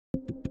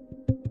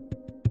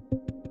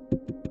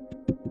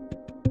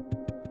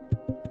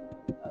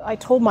I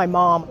told my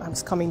mom I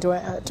was coming to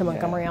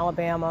Montgomery,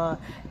 Alabama,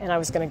 and I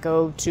was going to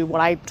go to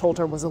what I told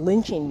her was a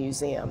lynching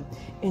museum.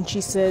 And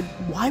she said,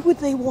 why would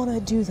they want to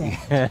do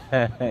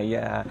that?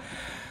 Yeah.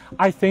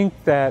 I think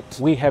that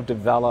we have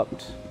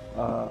developed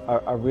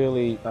a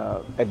really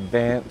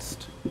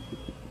advanced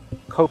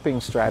coping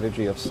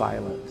strategy of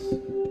silence.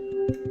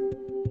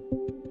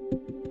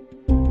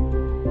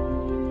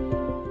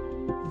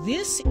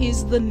 This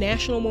is the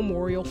National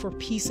Memorial for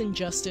Peace and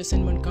Justice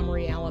in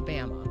Montgomery,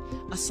 Alabama,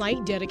 a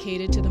site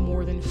dedicated to the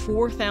more than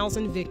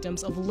 4,000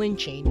 victims of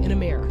lynching in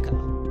America.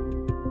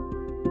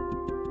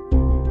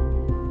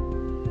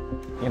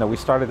 You know, we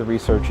started the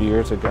research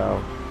years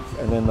ago,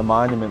 and then the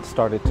monuments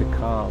started to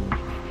come.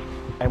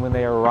 And when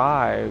they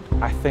arrived,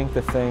 I think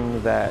the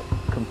thing that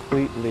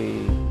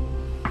completely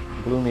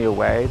blew me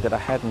away, that I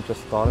hadn't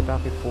just thought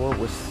about before,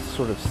 was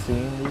sort of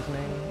seeing these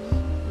names.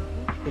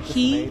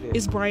 He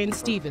is Brian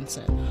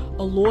Stevenson,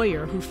 a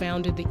lawyer who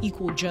founded the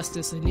Equal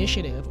Justice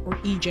Initiative, or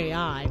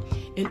EJI,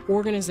 an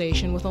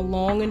organization with a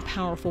long and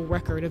powerful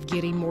record of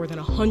getting more than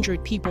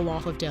 100 people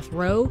off of death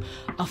row,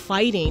 of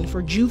fighting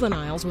for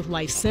juveniles with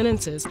life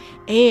sentences,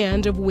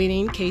 and of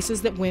winning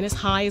cases that went as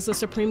high as the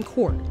Supreme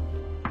Court.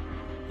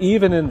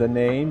 Even in the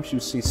names,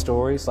 you see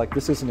stories like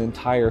this is an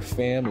entire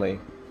family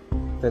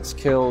that's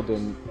killed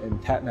in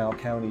Tatnall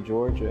County,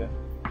 Georgia.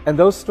 And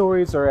those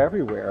stories are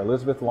everywhere.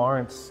 Elizabeth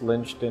Lawrence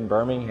lynched in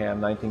Birmingham,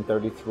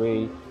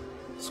 1933.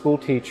 School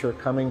teacher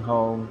coming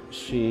home,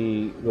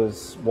 she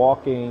was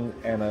walking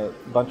and a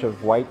bunch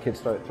of white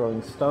kids started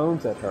throwing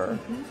stones at her.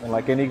 And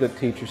like any good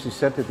teacher, she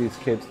said to these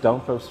kids,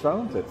 don't throw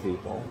stones at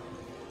people.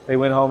 They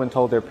went home and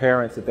told their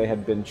parents that they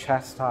had been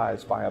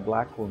chastised by a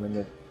black woman.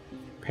 The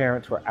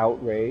parents were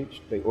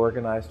outraged. They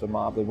organized a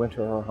mob. They went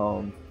to her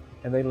home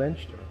and they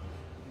lynched her.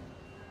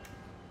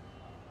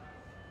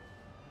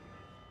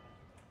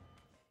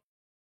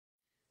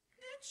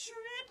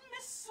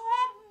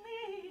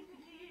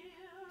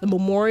 The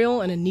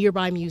memorial and a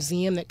nearby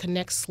museum that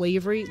connects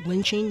slavery,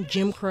 lynching,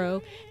 Jim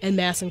Crow, and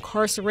mass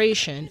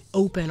incarceration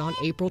open on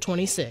April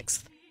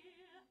 26th.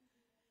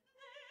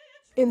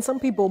 And some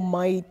people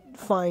might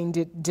find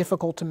it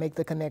difficult to make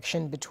the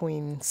connection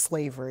between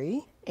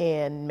slavery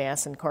and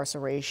mass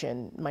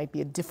incarceration. Might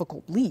be a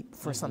difficult leap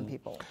for some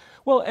people.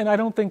 Well, and I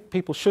don't think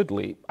people should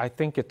leap. I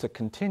think it's a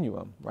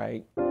continuum,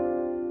 right?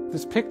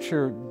 This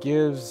picture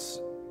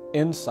gives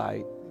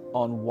insight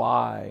on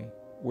why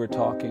we're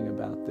talking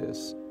about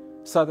this.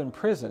 Southern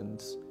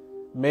prisons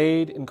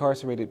made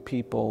incarcerated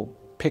people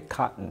pick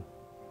cotton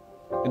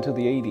into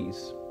the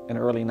 80s and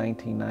early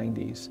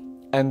 1990s.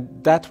 And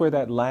that's where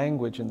that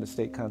language in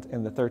the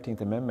in the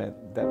 13th Amendment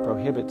that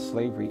prohibits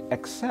slavery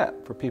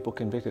except for people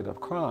convicted of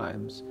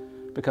crimes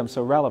becomes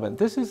so relevant.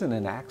 This isn't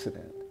an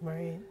accident.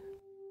 Right.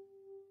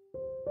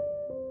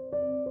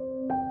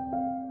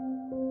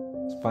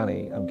 It's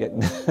funny,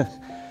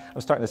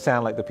 I'm starting to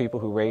sound like the people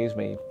who raised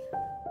me.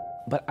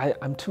 But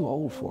I'm too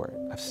old for it.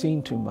 I've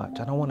seen too much.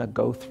 I don't want to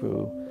go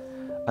through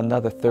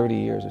another 30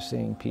 years of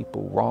seeing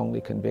people wrongly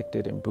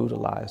convicted and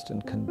brutalized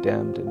and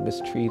condemned and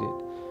mistreated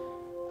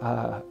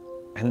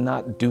and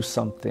not do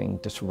something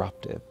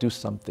disruptive, do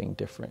something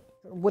different.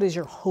 What is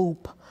your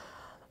hope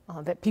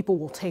that people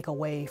will take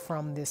away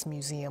from this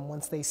museum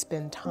once they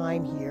spend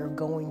time here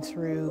going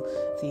through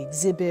the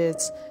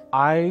exhibits?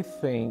 I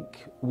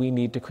think we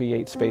need to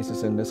create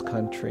spaces in this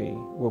country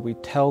where we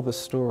tell the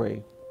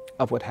story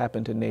of what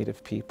happened to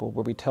Native people,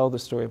 where we tell the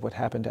story of what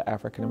happened to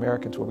African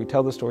Americans, where we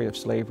tell the story of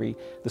slavery,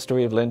 the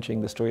story of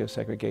lynching, the story of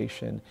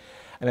segregation.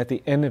 And at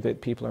the end of it,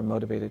 people are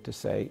motivated to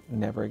say,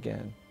 never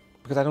again.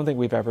 Because I don't think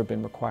we've ever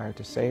been required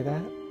to say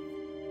that.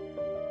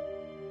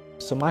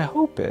 So my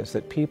hope is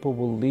that people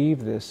will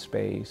leave this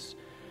space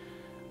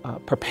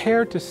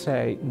prepared to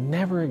say,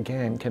 never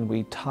again can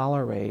we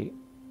tolerate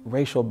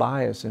racial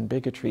bias and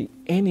bigotry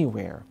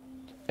anywhere.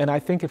 And I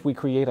think if we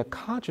create a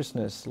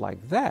consciousness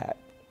like that,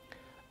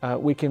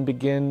 we can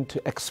begin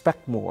to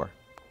expect more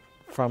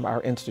from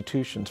our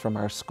institutions, from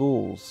our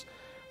schools,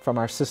 from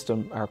our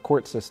system, our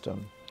court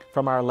system,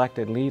 from our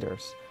elected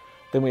leaders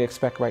than we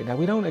expect right now.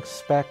 We don't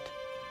expect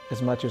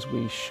as much as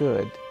we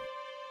should